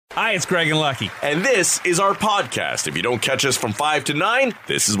Hi, it's Greg and Lucky. And this is our podcast. If you don't catch us from 5 to 9,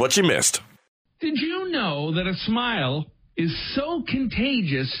 this is what you missed. Did you know that a smile is so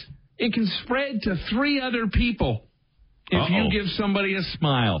contagious, it can spread to 3 other people if you give somebody a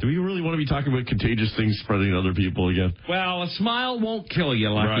smile? Do we really want to be talking about contagious things spreading to other people again? Well, a smile won't kill you,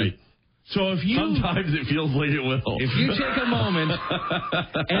 Lucky. Right. So if you... Sometimes it feels like it will. If you take a moment,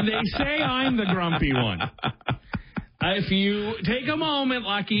 and they say I'm the grumpy one. If you take a moment,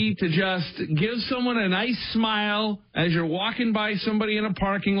 Lucky, to just give someone a nice smile as you're walking by somebody in a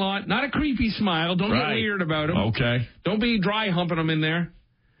parking lot, not a creepy smile. Don't get weird about them. Okay. Don't be dry humping them in there.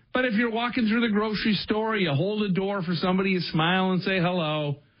 But if you're walking through the grocery store, you hold the door for somebody, you smile and say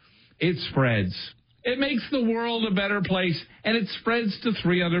hello, it spreads. It makes the world a better place, and it spreads to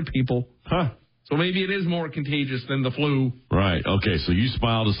 3 other people. Huh. So maybe it is more contagious than the flu. Right. Okay. So you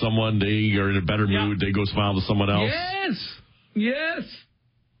smile to someone, they are in a better mood. They go smile to someone else. Yes.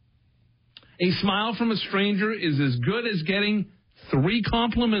 A smile from a stranger is as good as getting 3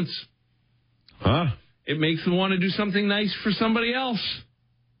 compliments. Huh? It makes them want to do something nice for somebody else.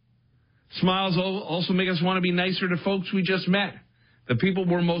 Smiles also make us want to be nicer to folks we just met. The people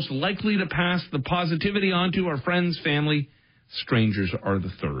we're most likely to pass the positivity on to are friends, family. Strangers are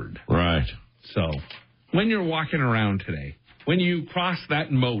the third. Right. So, when you're walking around today, when you cross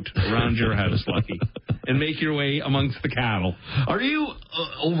that moat around your house, Lucky, and make your way amongst the cattle. Are you,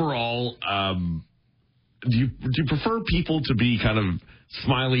 overall, do you prefer people to be kind of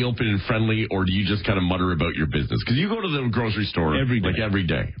smiley, open, and friendly, or do you just kind of mutter about your business? Because you go to the grocery store every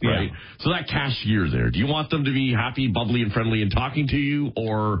day, right? Yeah. So that cashier there, do you want them to be happy, bubbly, and friendly and talking to you,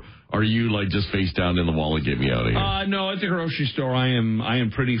 or are you like just face down in the wall and get me out of here? No, at the grocery store, I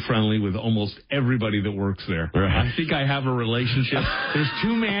am pretty friendly with almost everybody that works there. Right. I think I have a relationship. There's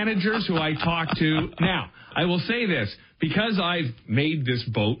 2 managers who I talk to. Now, I will say this. Because I've made this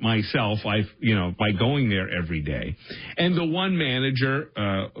boat myself, by going there every day. And the one manager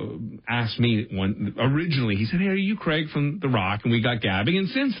asked me originally, he said, "Hey, are you Craig from The Rock?" And we got gabbing. And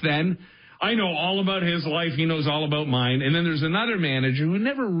since then, I know all about his life. He knows all about mine. And then there's another manager who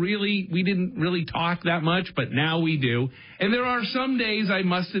we didn't really talk that much, but now we do. And there are some days, I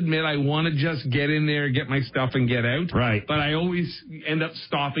must admit, I want to just get in there, get my stuff, and get out. Right. But I always end up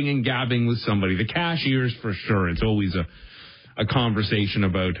stopping and gabbing with somebody. The cashiers, for sure. It's always a conversation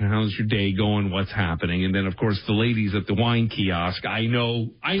about how's your day going, what's happening. And then, of course, the ladies at the wine kiosk, I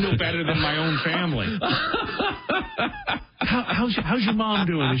know better than my own family. How's your mom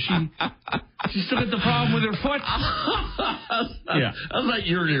doing? Is she still got the problem with her foot? Yeah. How's that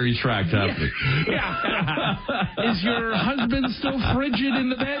urinary tract happening? Yeah. Is your husband still frigid in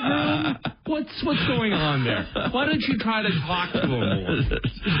the bedroom? What's going on there? Why don't you try to talk to him more?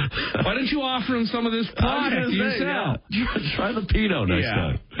 Why don't you offer him some of this product you sell? Yeah. Try the Pinot next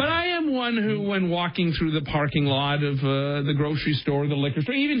time. But I am one who, when walking through the parking lot of the grocery store, the liquor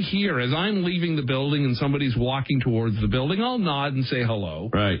store, even here, as I'm leaving the building and somebody's walking towards the building, I'll nod and say hello.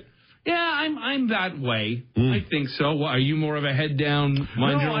 Right. Yeah, I'm that way. I think so. Are you more of a head down,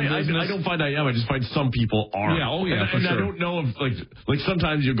 mind your own business? I don't find I am. I just find some people are. Yeah, for sure. I don't know if, like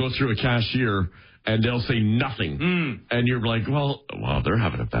sometimes you'll go through a cashier and they'll say nothing. And you're like, well, they're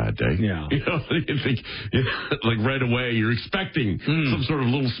having a bad day. Yeah. You think, like right away, you're expecting some sort of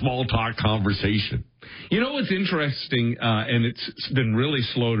little small talk conversation. You know what's interesting, and it's been really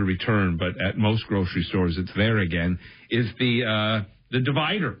slow to return, but at most grocery stores it's there again, is the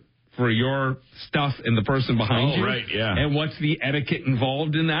divider for your stuff and the person behind you. Right, yeah. And what's the etiquette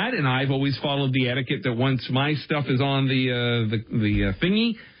involved in that? And I've always followed the etiquette that once my stuff is on the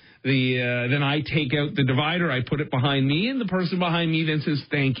thingy, then I take out the divider, I put it behind me, and the person behind me then says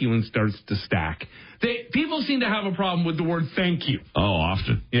thank you and starts to stack. People seem to have a problem with the word thank you. Oh,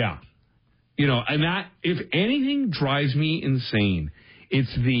 often. Yeah. And that, if anything drives me insane,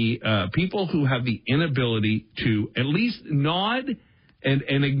 it's the people who have the inability to at least nod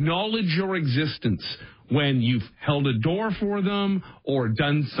and acknowledge your existence when you've held a door for them or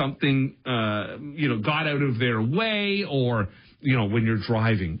done something, got out of their way, or, when you're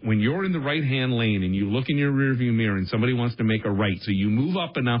driving, when you're in the right-hand lane and you look in your rearview mirror and somebody wants to make a right, so you move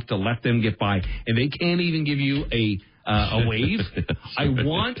up enough to let them get by, and they can't even give you a wave. I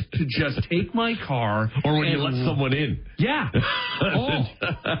want to just take my car. Or when you let someone in. Yeah.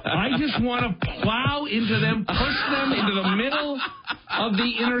 I just want to plow into them, push them into the middle of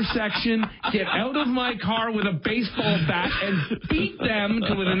the intersection, get out of my car with a baseball bat, and beat them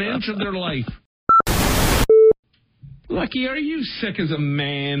to within an inch of their life. Lucky, are you sick as a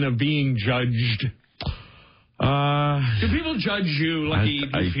man of being judged? Do people judge you? Like, do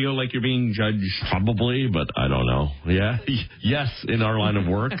you feel like you're being judged? Probably, but I don't know. Yeah. Yes, in our line of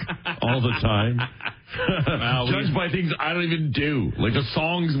work, all the time. Judged by things I don't even do, like the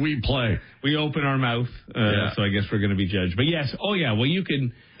songs we play. We open our mouth, so I guess we're going to be judged. But yes, well, you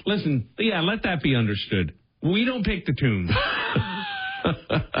can, listen, let that be understood. We don't pick the tunes.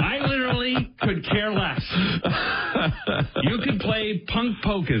 I literally could care less. You could play punk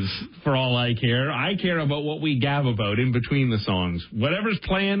polkas for all I care. I care about what we gab about in between the songs. Whatever's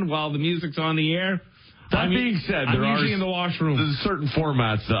playing while the music's on the air. That being said, there are usually in the washroom. There's certain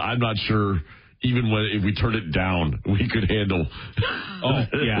formats that I'm not sure, even if we turn it down, we could handle. Oh,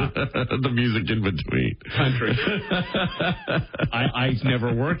 yeah. The music in between. Country. I've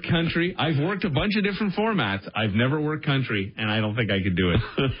never worked country. I've worked a bunch of different formats. I've never worked country, and I don't think I could do it.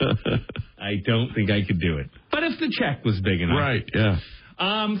 I don't think I could do it. But if the check was big enough. Right, yeah.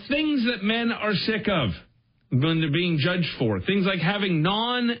 Things that men are sick of when they're being judged for. Things like having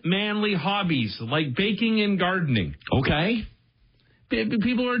non-manly hobbies, like baking and gardening. Okay.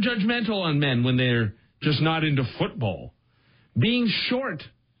 People are judgmental on men when they're just not into football. Being short.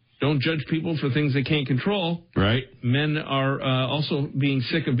 Don't judge people for things they can't control. Right. Men are also being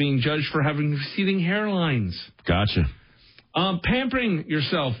sick of being judged for having receding hairlines. Gotcha. Pampering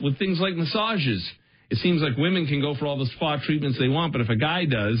yourself with things like massages. It seems like women can go for all the spa treatments they want, but if a guy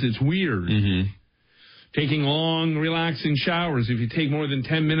does, it's weird. Mm-hmm. Taking long, relaxing showers. If you take more than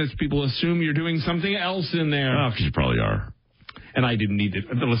 10 minutes, people assume you're doing something else in there. Oh, because you probably are. And I didn't need it.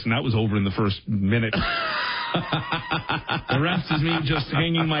 Listen, that was over in the first minute. The rest is me just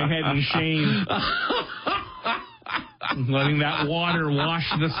hanging my head in shame. Letting that water wash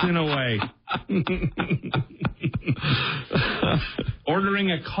the sin away.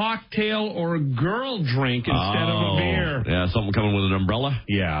 Ordering a cocktail or a girl drink instead of a beer. Yeah, something coming with an umbrella.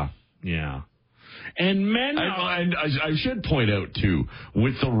 Yeah. And men... I should point out, too,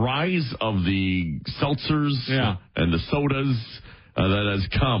 with the rise of the seltzers and the sodas that has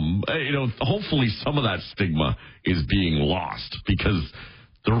come, hopefully some of that stigma is being lost because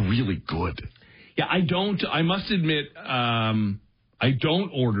they're really good. Yeah, I must admit, I don't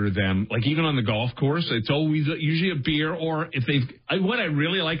order them, like even on the golf course. It's always usually a beer, or if what I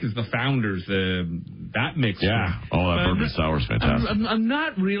really like is the Founders, that mix. Yeah. Oh, that bourbon sour's fantastic. I'm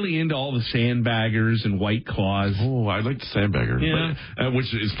not really into all the Sandbaggers and White Claws. Oh, I like the Sandbagger. Yeah. But,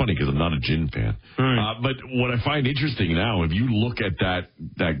 which is funny because I'm not a gin fan. Right. But what I find interesting now, if you look at that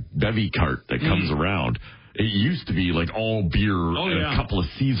bevy cart that comes around, it used to be like all beer and a couple of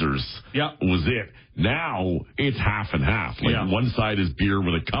Caesars was it. Now it's half and half. Like one side is beer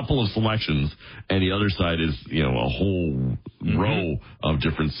with a couple of selections, and the other side is, a whole row of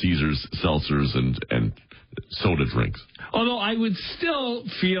different Caesars, seltzers, and soda drinks. Although I would still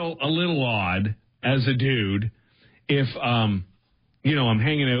feel a little odd as a dude if, I'm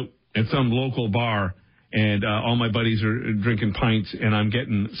hanging out at some local bar and all my buddies are drinking pints and I'm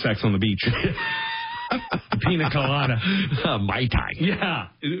getting sex on the beach. Pina colada. Mai Tai. Yeah,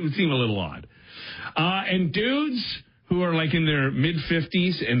 it would seem a little odd. And dudes who are like in their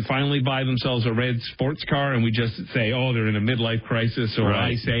mid-50s and finally buy themselves a red sports car and we just say, they're in a midlife crisis, or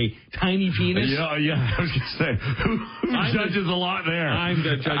I say, tiny penis. Yeah, I was going to say, who judges a lot there? I'm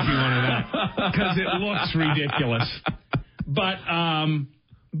the judgy one of that because it looks ridiculous.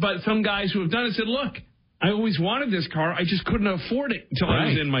 But some guys who have done it said, look, I always wanted this car. I just couldn't afford it until I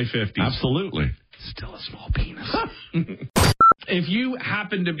was in my 50s. Absolutely. Still a small penis. If you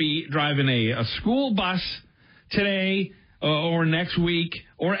happen to be driving a school bus today or next week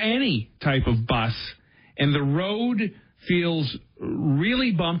or any type of bus and the road feels really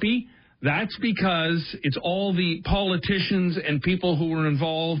bumpy, that's because it's all the politicians and people who were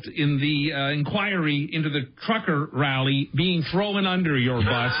involved in the inquiry into the trucker rally being thrown under your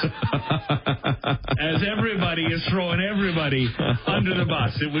bus as everybody is throwing everybody under the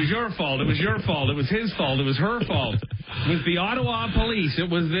bus. It was your fault. It was your fault. It was his fault. It was her fault. It was the Ottawa police. It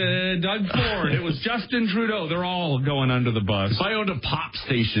was Doug Ford. It was Justin Trudeau. They're all going under the bus. If I owned a pop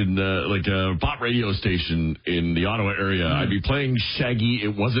station, like a pop radio station in the Ottawa area, I'd be playing Shaggy,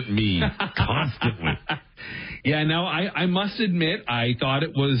 It Wasn't Me. Constantly. Yeah, no, I must admit, I thought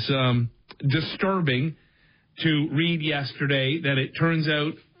it was disturbing to read yesterday that it turns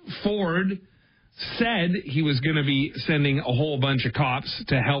out Ford said he was going to be sending a whole bunch of cops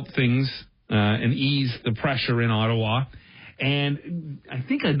to help things and ease the pressure in Ottawa. And I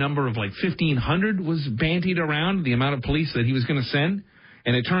think a number of like 1,500 was bantied around, the amount of police that he was going to send.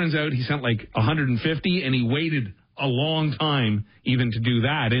 And it turns out he sent like 150, and he waited a long time even to do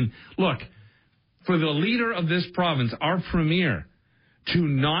that. And look, for the leader of this province, our premier, to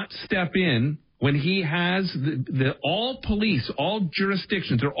not step in when he has the all police, all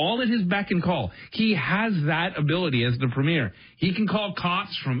jurisdictions, they're all at his beck and call. He has that ability as the premier. He can call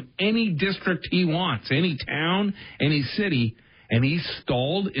cops from any district he wants, any town, any city, and he's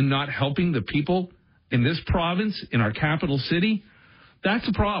stalled in not helping the people in this province, in our capital city. That's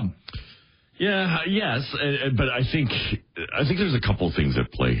a problem. Yeah, yes, but I think there's a couple of things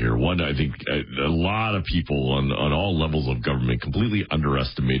at play here. One, I think a lot of people on all levels of government completely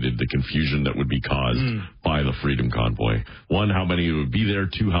underestimated the confusion that would be caused by the Freedom Convoy. One, how many would be there.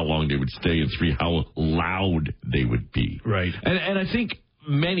 Two, how long they would stay. And three, how loud they would be. Right. And I think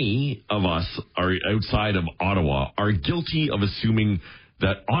many of us are outside of Ottawa are guilty of assuming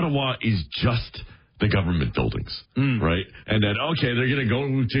that Ottawa is just the government buildings, right? And then, okay, they're going to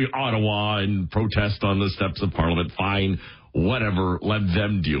go to Ottawa and protest on the steps of Parliament. Fine, whatever, let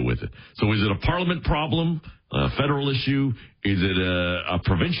them deal with it. So is it a Parliament problem, a federal issue? Is it a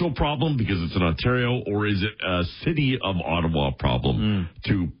provincial problem because it's in Ontario? Or is it a city of Ottawa problem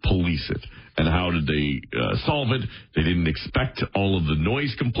to police it? And how did they solve it? They didn't expect all of the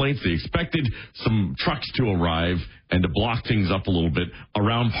noise complaints. They expected some trucks to arrive and to block things up a little bit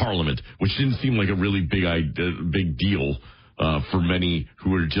around Parliament, which didn't seem like a really big deal for many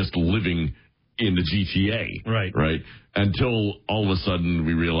who were just living in the GTA. Right. Until all of a sudden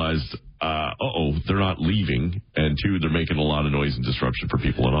we realized, they're not leaving. And two, they're making a lot of noise and disruption for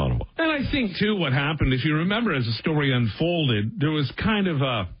people in Ottawa. And I think, too, what happened, if you remember as the story unfolded, there was kind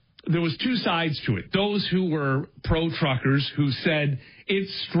of there was two sides to it. Those who were pro-truckers who said it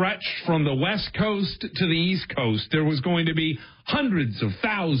stretched from the West Coast to the East Coast. There was going to be hundreds of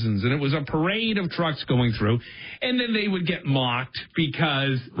thousands, and it was a parade of trucks going through. And then they would get mocked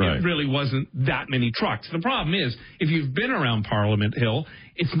because it really wasn't that many trucks. The problem is, if you've been around Parliament Hill,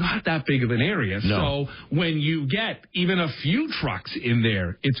 it's not that big of an area. No. So when you get even a few trucks in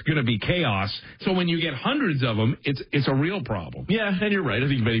there, it's going to be chaos. So when you get hundreds of them, it's a real problem. Yeah, and you're right. I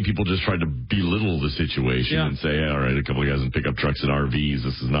think many people just tried to belittle the situation and say, all right, a couple of guys in pickup trucks and RVs,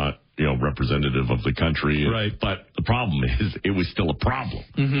 this is not representative of the country. Right. But the problem is it was still a problem.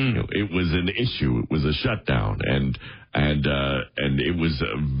 It was an issue. It was a shutdown. And it was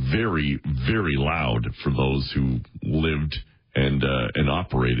very, very loud for those who lived and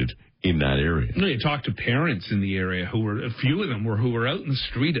operated in that area. You talk to parents in the area who were, a few of them who were out in the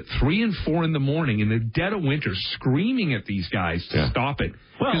street at 3 and 4 in the morning in the dead of winter screaming at these guys to stop it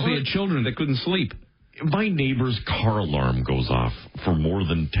because they had children that couldn't sleep. My neighbor's car alarm goes off for more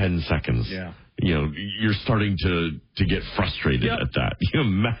than 10 seconds. Yeah. You're starting to get frustrated at that. You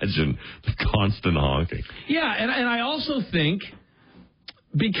imagine the constant honking. Yeah, and I also think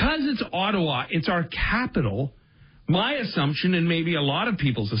because it's Ottawa, it's our capital, my assumption, and maybe a lot of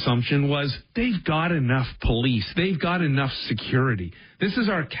people's assumption, was they've got enough police. They've got enough security. This is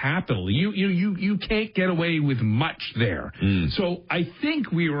our capital. You can't get away with much there. So I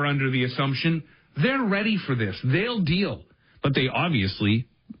think we were under the assumption they're ready for this. They'll deal. But they obviously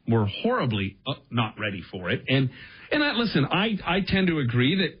were horribly not ready for it. And listen, I tend to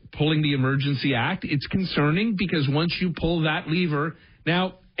agree that pulling the Emergency Act, it's concerning because once you pull that lever,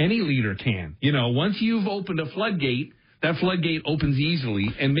 now any leader can. Once you've opened a floodgate, that floodgate opens easily,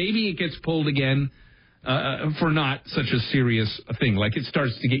 and maybe it gets pulled again for not such a serious thing. Like it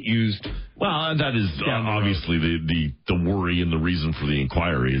starts to get used. Well, that is obviously the worry and the reason for the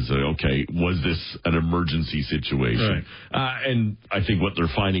inquiry is, okay, was this an emergency situation? Right. And I think what they're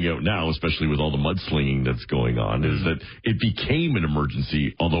finding out now, especially with all the mudslinging that's going on, is that it became an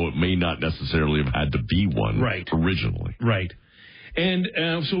emergency, although it may not necessarily have had to be one originally. Right. And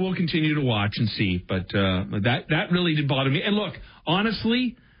so we'll continue to watch and see. But that really did bother me. And look,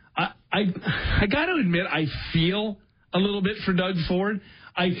 honestly, I got to admit, I feel a little bit for Doug Ford.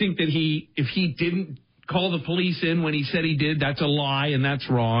 I think that if he didn't call the police in when he said he did, that's a lie and that's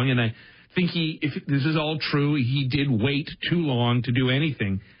wrong. And I think if this is all true, he did wait too long to do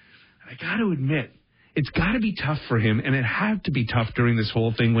anything. I got to admit, it's got to be tough for him, and it had to be tough during this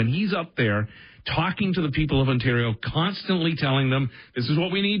whole thing when he's up there talking to the people of Ontario, constantly telling them, this is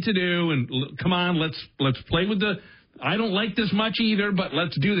what we need to do, and come on, let's play with I don't like this much either, but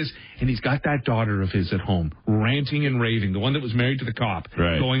let's do this. And he's got that daughter of his at home, ranting and raving, the one that was married to the cop,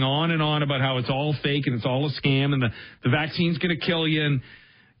 going on and on about how it's all fake and it's all a scam and the vaccine's going to kill you. And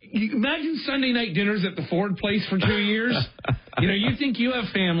you imagine Sunday night dinners at the Ford place for 2 years. You think you have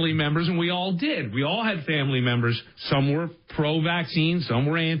family members, and we all did. We all had family members. Some were pro-vaccine, some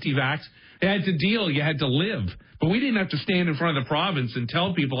were anti-vax. You had to deal. You had to live. But we didn't have to stand in front of the province and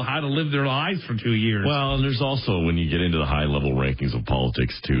tell people how to live their lives for 2 years. Well, and there's also, when you get into the high-level rankings of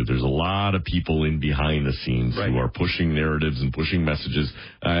politics, too, there's a lot of people in behind the scenes who are pushing narratives and pushing messages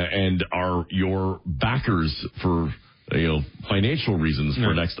and are your backers for financial reasons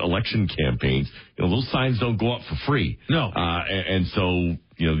for next election campaigns. Those signs don't go up for free. No. And so,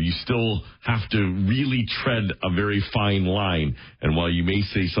 you still have to really tread a very fine line. And while you may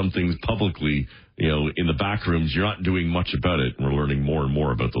say some things publicly, in the back rooms, you're not doing much about it. And we're learning more and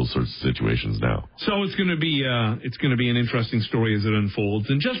more about those sorts of situations now. So it's going to be an interesting story as it unfolds.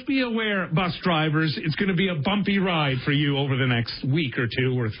 And just be aware, bus drivers, it's going to be a bumpy ride for you over the next week or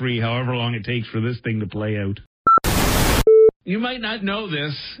 2 or 3, however long it takes for this thing to play out. You might not know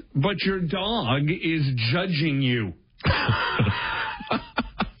this, but your dog is judging you.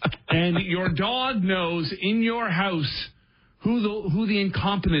 And your dog knows in your house who the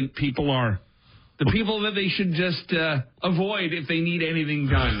incompetent people are. The people that they should just avoid if they need anything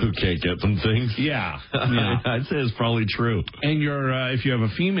done. Who can't get them things? Yeah. I'd say it's probably true. And if you have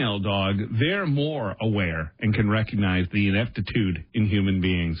a female dog, they're more aware and can recognize the ineptitude in human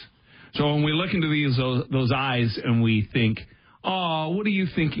beings. So when we look into those eyes and we think, oh, what are you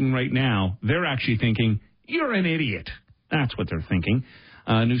thinking right now? They're actually thinking, you're an idiot. That's what they're thinking.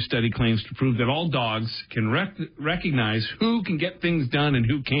 A new study claims to prove that all dogs can recognize who can get things done and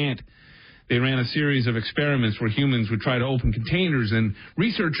who can't. They ran a series of experiments where humans would try to open containers, and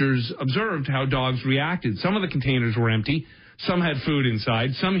researchers observed how dogs reacted. Some of the containers were empty. Some had food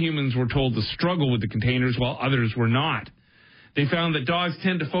inside. Some humans were told to struggle with the containers while others were not. They found that dogs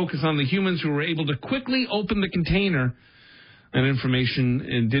tend to focus on the humans who were able to quickly open the container. And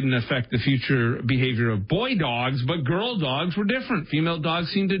information didn't affect the future behavior of boy dogs, but girl dogs were different. Female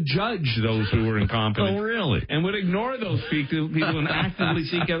dogs seemed to judge those who were incompetent. Oh, really? And would ignore those people and actively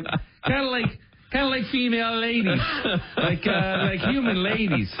seek out, kind of like female ladies, like human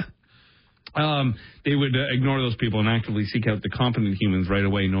ladies. They would ignore those people and actively seek out the competent humans right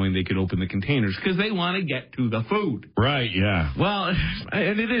away, knowing they could open the containers because they want to get to the food. Right, yeah. Well,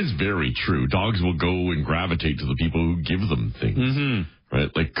 and it is very true. Dogs will go and gravitate to the people who give them things. Mm-hmm.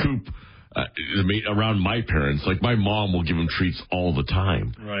 Right? Like Coop, around my parents, like my mom will give him treats all the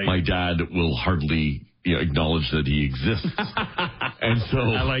time. Right. My dad will hardly acknowledge that he exists. And so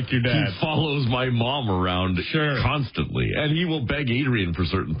I like your dad. He follows my mom around constantly. And he will beg Adrian for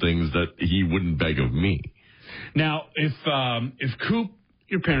certain things that he wouldn't beg of me. Now, if Coop,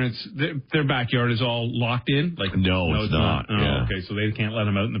 your parents, their backyard is all locked in? No, it's not. Oh, yeah. Okay, so they can't let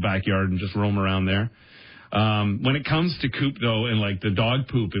him out in the backyard and just roam around there. When it comes to Coop, though, and the dog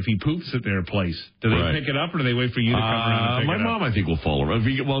poop, if he poops at their place, do they pick it up or do they wait for you to come around and pick it up? My mom, I think, will follow around.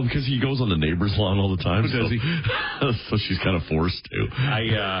 Well, because he goes on the neighbor's lawn all the time. Does he? So she's kind of forced to.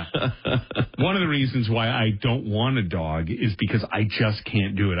 One of the reasons why I don't want a dog is because I just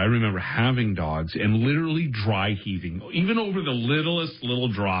can't do it. I remember having dogs and literally dry heaving, even over the littlest little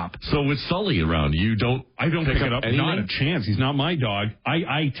drop. So with Sully around, I don't pick it up. Anything? Not a chance. He's not my dog.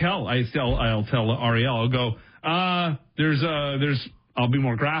 I'll tell Ariel, I'll go, I'll be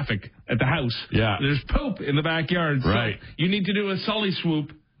more graphic at the house. Yeah. There's poop in the backyard. Right. So you need to do a Sully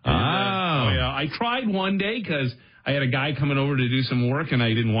swoop. And, yeah. I tried one day because I had a guy coming over to do some work and I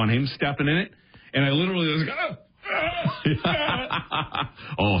didn't want him stepping in it. And I literally was like,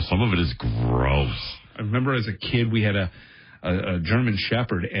 oh, some of it is gross. I remember as a kid we had a German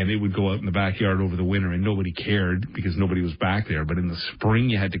Shepherd, and it would go out in the backyard over the winter, and nobody cared because nobody was back there. But in the spring,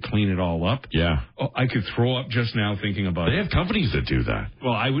 you had to clean it all up. Yeah. Oh, I could throw up just now thinking about it. They have companies that do that.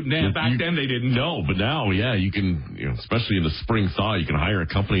 Well, I would. Back then, they didn't. No, but now, yeah, you can, especially in the spring thaw, you can hire a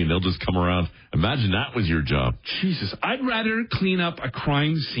company, and they'll just come around. Imagine that was your job. Jesus, I'd rather clean up a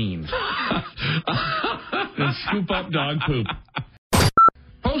crime scene than scoop up dog poop.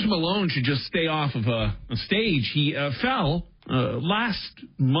 Post Malone should just stay off of a stage. He fell last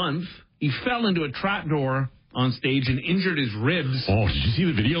month. He fell into a trapdoor on stage and injured his ribs. Oh, did you see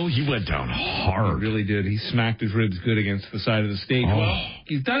the video? He went down hard. He really did. He smacked his ribs good against the side of the stage. Oh. Well,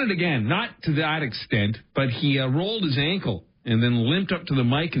 he's done it again. Not to that extent, but he rolled his ankle and then limped up to the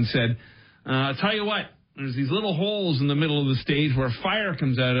mic and said, I'll tell you what, there's these little holes in the middle of the stage where fire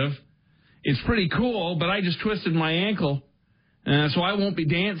comes out of. It's pretty cool, but I just twisted my ankle. So I won't be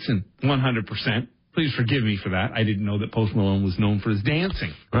dancing 100%. Please forgive me for that. I didn't know that Post Malone was known for his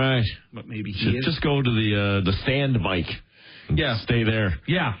dancing. Right. But maybe he is. Just go to the stand mic. Yeah. Stay there.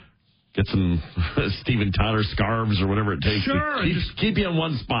 Yeah. Get some Steven Tyler scarves or whatever it takes. Sure. Just keep you in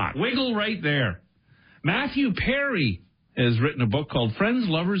one spot. Wiggle right there. Matthew Perry has written a book called Friends,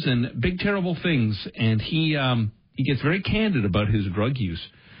 Lovers, and Big Terrible Things, and he gets very candid about his drug use.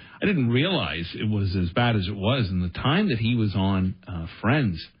 I didn't realize it was as bad as it was. In the time that he was on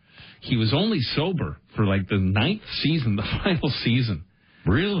Friends, he was only sober for like the 9th season, the final season.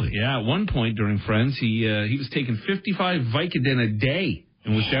 Really? Yeah, at one point during Friends, he was taking 55 Vicodin a day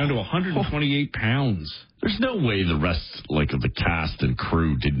and was down to 128 pounds. There's no way the rest of the cast and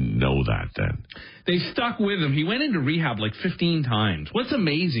crew didn't know that then. They stuck with him. He went into rehab like 15 times. What's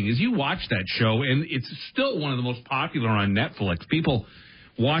amazing is you watch that show, and it's still one of the most popular on Netflix. People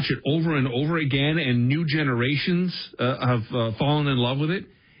watch it over and over again, and new generations have fallen in love with it.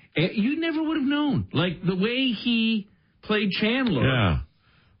 And you never would have known. Like, the way he played Chandler. Yeah.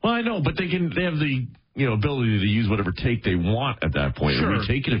 Well, I know, but they have the ability to use whatever take they want at that point. Sure. And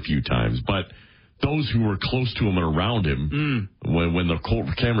retake it a few times, but those who were close to him and around him when the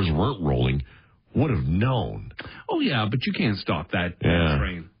cameras weren't rolling would have known. Oh, yeah, but you can't stop that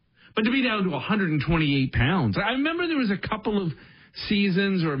train. But to be down to 128 pounds, I remember there was a couple of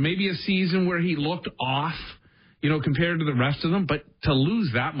seasons or maybe a season where he looked off, compared to the rest of them, but to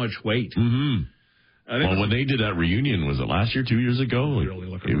lose that much weight. Mm-hmm. Well, when they did that reunion, was it last year, 2 years ago?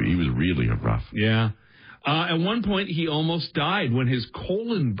 He was really rough. Yeah. At one point, he almost died when his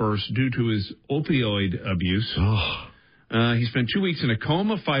colon burst due to his opioid abuse. He spent 2 weeks in a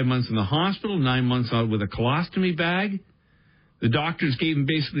coma, 5 months in the hospital, 9 months out with a colostomy bag. The doctors gave him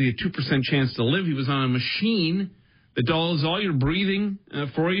basically a 2% chance to live. He was on a machine that does all your breathing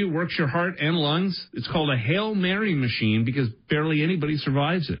for you, works your heart and lungs. It's called a Hail Mary machine because barely anybody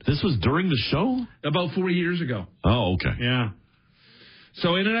survives it. This was during the show? About 4 years ago. Oh, okay. Yeah.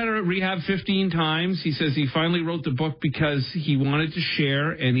 So in and out of rehab 15 times. He says he finally wrote the book because he wanted to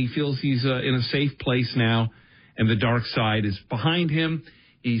share, and he feels he's in a safe place now, and the dark side is behind him.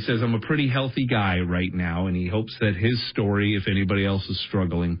 He says, I'm a pretty healthy guy right now, and he hopes that his story, if anybody else is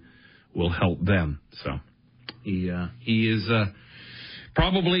struggling, will help them. So he is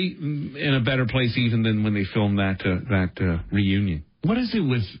probably in a better place even than when they filmed that reunion. What is it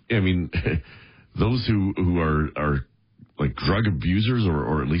with, those who are like drug abusers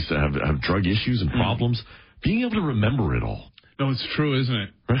or at least have drug issues and problems, being able to remember it all? No, it's true, isn't it?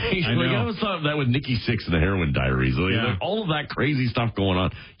 Right? I always thought that with Nikki Sixx and the Heroin Diaries. Yeah. All of that crazy stuff going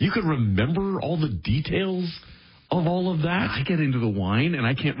on. You could remember all the details of all of that? I get into the wine, and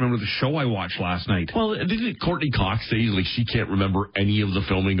I can't remember the show I watched last night. Well, didn't Courtney Cox say she can't remember any of the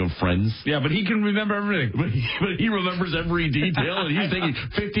filming of Friends? Yeah, but he can remember everything. But he remembers every detail, and he's thinking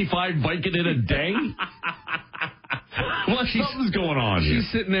 55 Vicodin a day? Well, something's going on here.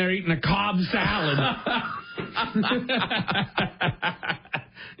 She's sitting there eating a Cobb salad.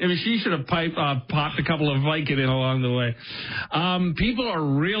 She should have popped a couple of Vicodin along the way. People are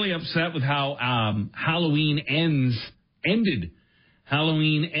really upset with how Halloween ended.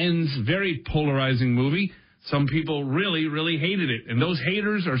 Halloween Ends, very polarizing movie. Some people really, really hated it. And those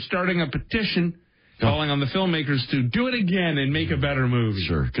haters are starting a petition calling on the filmmakers to do it again and make a better movie.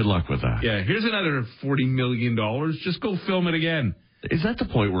 Sure. Good luck with that. Yeah, here's another $40 million. Just go film it again. Is that the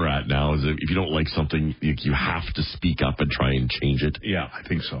point we're at now? Is that if you don't like something, you have to speak up and try and change it? Yeah, I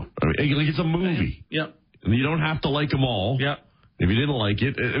think so. It's a movie. Yep. And you don't have to like them all. Yep. If you didn't like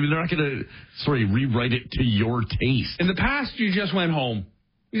it, they're not going to, rewrite it to your taste. In the past, you just went home.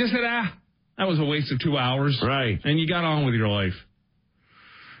 You just said, that was a waste of 2 hours. Right. And you got on with your life.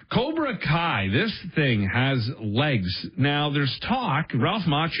 Cobra Kai, this thing has legs. Now, there's talk, Ralph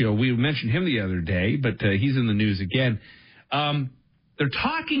Macchio, we mentioned him the other day, but he's in the news again. They're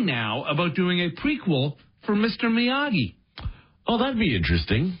talking now about doing a prequel for Mr. Miyagi. Oh, that'd be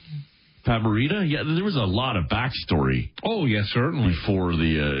interesting. Pat Morita? Yeah, there was a lot of backstory. Oh, yes, certainly. Before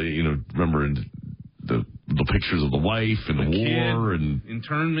remember the pictures of the wife and the war and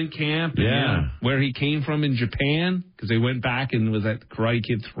internment camp. Yeah. Where he came from in Japan, because they went back and was at Karate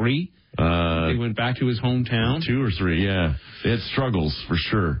Kid 3. They went back to his hometown. 2 or 3, yeah. They had struggles, for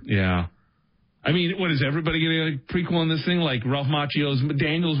sure. Yeah. What is everybody getting a prequel on this thing? Like Ralph Macchio's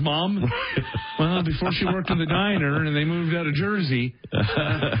Daniel's mom? Well, before she worked in the diner and they moved out of Jersey.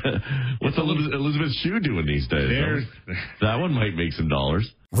 What's Elizabeth Shue doing these days? That one might make some dollars.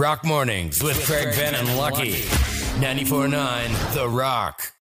 Rock Mornings with Craig Venn and Lucky. 94.9 The Rock.